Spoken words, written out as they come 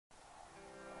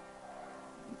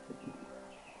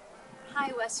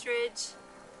Hi, Westridge.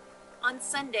 On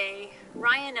Sunday,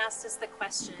 Ryan asked us the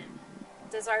question,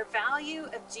 does our value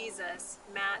of Jesus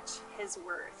match his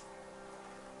worth?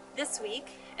 This week,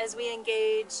 as we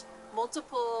engage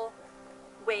multiple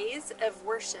ways of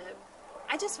worship,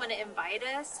 I just want to invite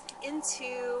us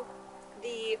into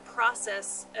the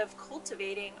process of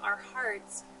cultivating our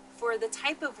hearts for the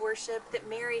type of worship that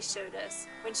Mary showed us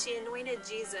when she anointed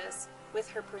Jesus with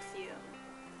her perfume.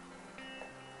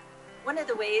 One of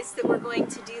the ways that we're going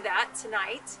to do that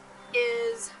tonight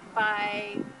is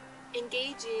by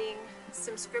engaging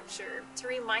some scripture to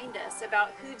remind us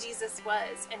about who Jesus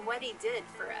was and what he did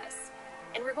for us.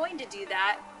 And we're going to do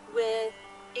that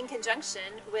in conjunction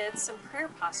with some prayer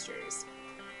postures.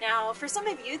 Now, for some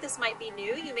of you, this might be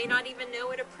new. You may not even know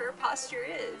what a prayer posture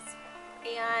is.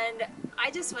 And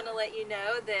I just want to let you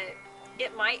know that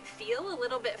it might feel a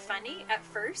little bit funny at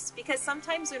first, because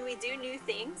sometimes when we do new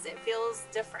things, it feels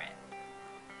different.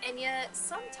 And yet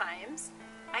sometimes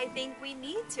I think we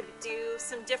need to do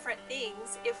some different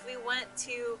things if we want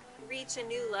to reach a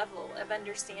new level of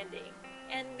understanding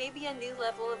and maybe a new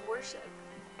level of worship.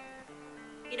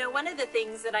 You know, one of the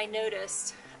things that I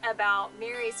noticed about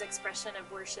Mary's expression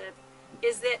of worship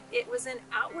is that it was an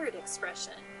outward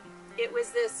expression. It was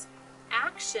this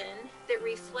action that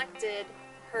reflected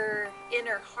her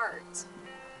inner heart.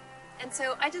 And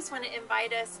so I just want to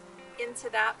invite us into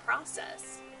that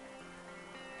process.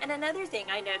 And another thing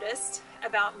I noticed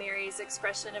about Mary's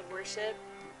expression of worship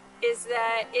is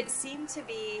that it seemed to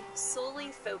be solely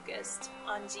focused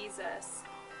on Jesus.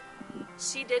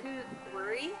 She didn't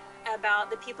worry about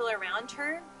the people around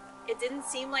her. It didn't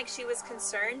seem like she was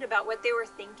concerned about what they were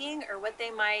thinking or what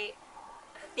they might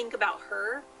think about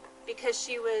her, because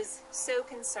she was so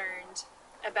concerned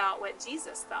about what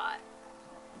Jesus thought.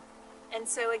 And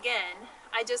so again,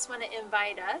 I just want to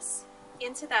invite us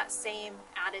into that same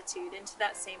attitude, into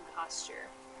that same posture.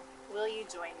 Will you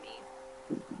join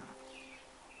me?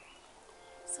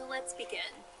 So let's begin.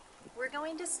 We're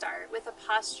going to start with a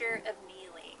posture of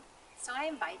kneeling. So I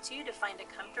invite you to find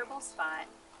a comfortable spot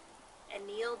and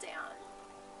kneel down.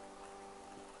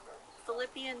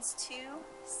 Philippians 2,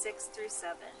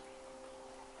 6-7.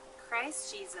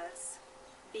 Christ Jesus,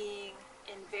 being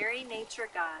in very nature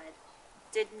God,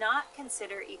 did not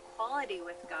consider equality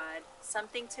with God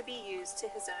something to be used to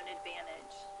his own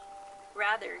advantage.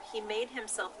 Rather, he made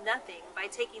himself nothing by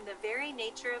taking the very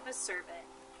nature of a servant,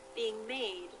 being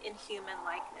made in human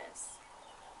likeness.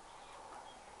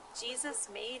 Jesus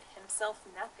made himself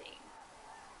nothing.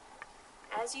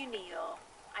 As you kneel,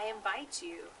 I invite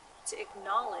you to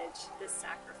acknowledge this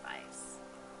sacrifice.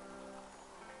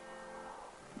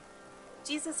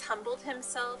 Jesus humbled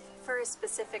himself for a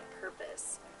specific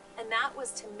purpose, and that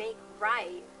was to make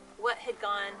right what had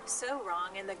gone so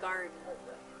wrong in the garden.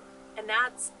 And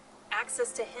that's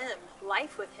access to him,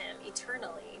 life with him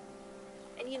eternally.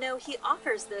 And you know, he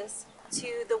offers this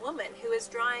to the woman who is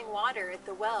drawing water at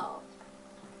the well.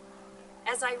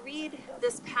 As I read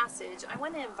this passage, I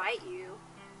want to invite you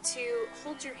to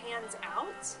hold your hands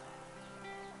out,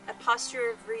 a posture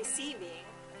of receiving,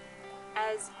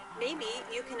 as maybe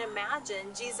you can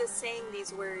imagine Jesus saying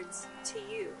these words to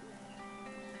you.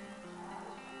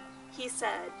 He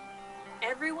said,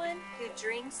 "Everyone who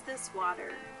drinks this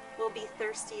water will be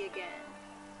thirsty again,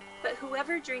 but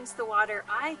whoever drinks the water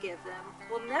I give them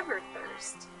will never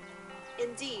thirst.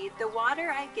 Indeed, the water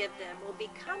I give them will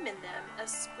become in them a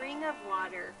spring of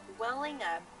water welling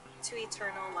up to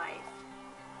eternal life."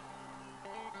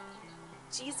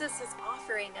 Jesus is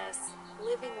offering us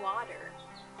living water.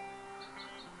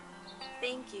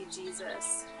 Thank you,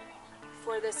 Jesus,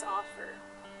 for this offer.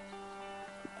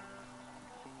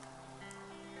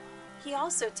 He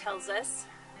also tells us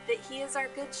that he is our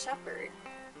good shepherd.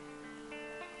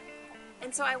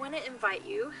 And so I want to invite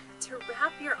you to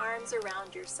wrap your arms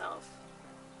around yourself.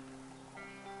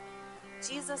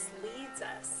 Jesus leads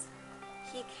us.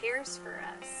 He cares for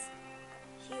us.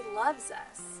 He loves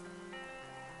us.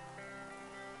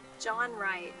 John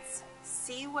writes,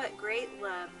 "See what great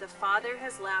love the Father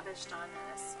has lavished on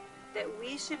us, that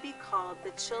we should be called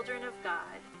the children of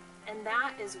God, and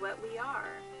that is what we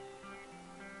are."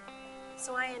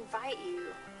 So I invite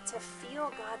you to feel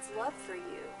God's love for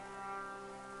you.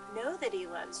 Know that he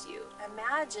loves you.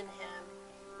 Imagine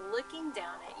him looking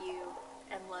down at you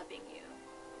and loving you.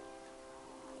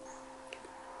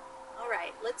 All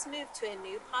right, let's move to a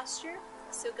new posture.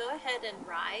 So go ahead and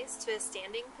rise to a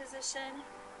standing position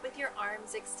with your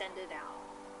arms extended out.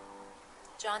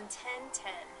 John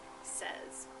 10:10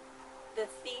 says, "The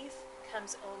thief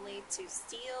comes only to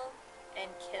steal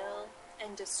and kill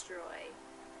and destroy.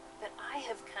 But I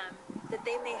have come that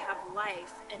they may have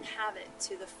life and have it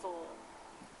to the full."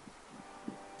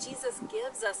 Jesus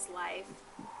gives us life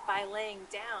by laying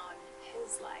down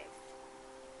his life.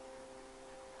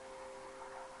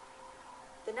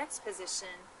 The next position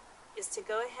is to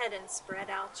go ahead and spread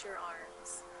out your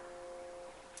arms.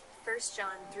 1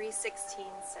 John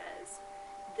 3:16 says,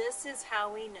 "This is how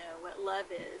we know what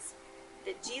love is,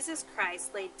 that Jesus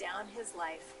Christ laid down his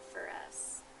life for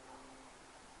us."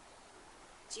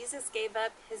 Jesus gave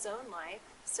up his own life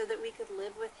so that we could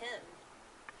live with him.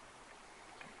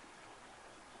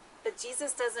 But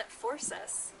Jesus doesn't force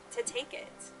us to take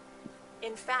it.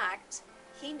 In fact,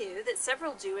 he knew that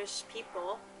several Jewish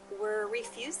people were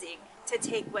refusing to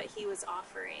take what he was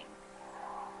offering.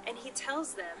 And he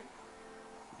tells them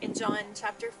in John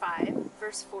chapter 5,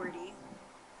 verse 40,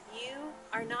 "You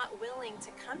are not willing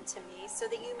to come to me so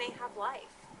that you may have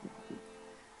life."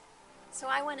 So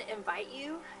I want to invite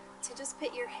you to just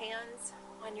put your hands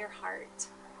on your heart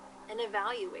and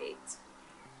evaluate.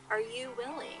 Are you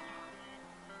willing?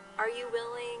 Are you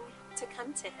willing to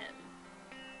come to him?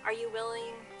 Are you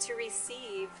willing to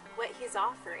receive what he's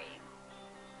offering?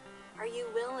 Are you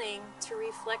willing to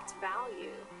reflect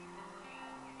value?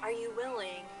 Are you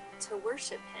willing to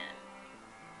worship him?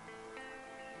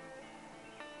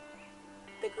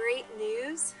 The great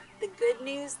news, the good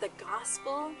news, the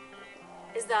gospel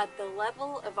is that the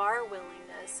level of our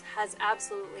willingness has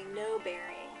absolutely no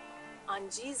bearing on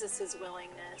Jesus'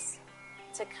 willingness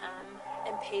to come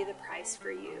and pay the price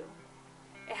for you.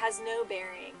 It has no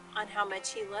bearing on how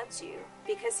much he loves you,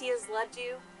 because he has loved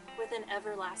you with an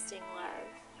everlasting love.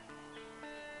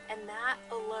 And that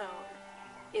alone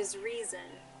is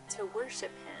reason to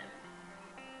worship him.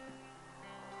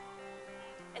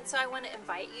 And so I want to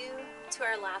invite you to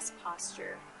our last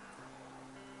posture.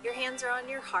 Your hands are on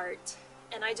your heart,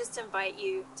 and I just invite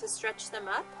you to stretch them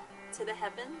up to the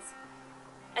heavens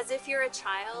as if you're a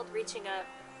child reaching up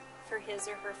for his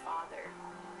or her father.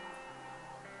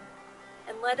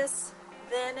 And let us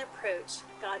then approach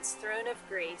God's throne of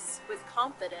grace with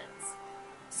confidence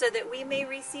so that we may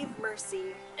receive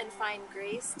mercy and find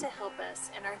grace to help us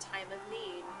in our time of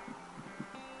need.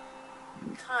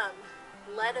 Come,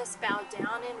 let us bow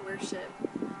down in worship.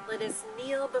 Let us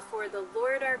kneel before the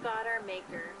Lord our God, our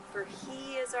Maker, for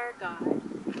he is our God,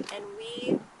 and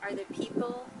we are the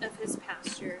people of his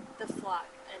pasture, the flock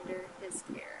under his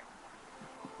care.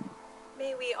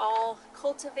 May we all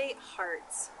cultivate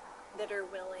hearts that are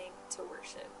willing to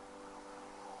worship.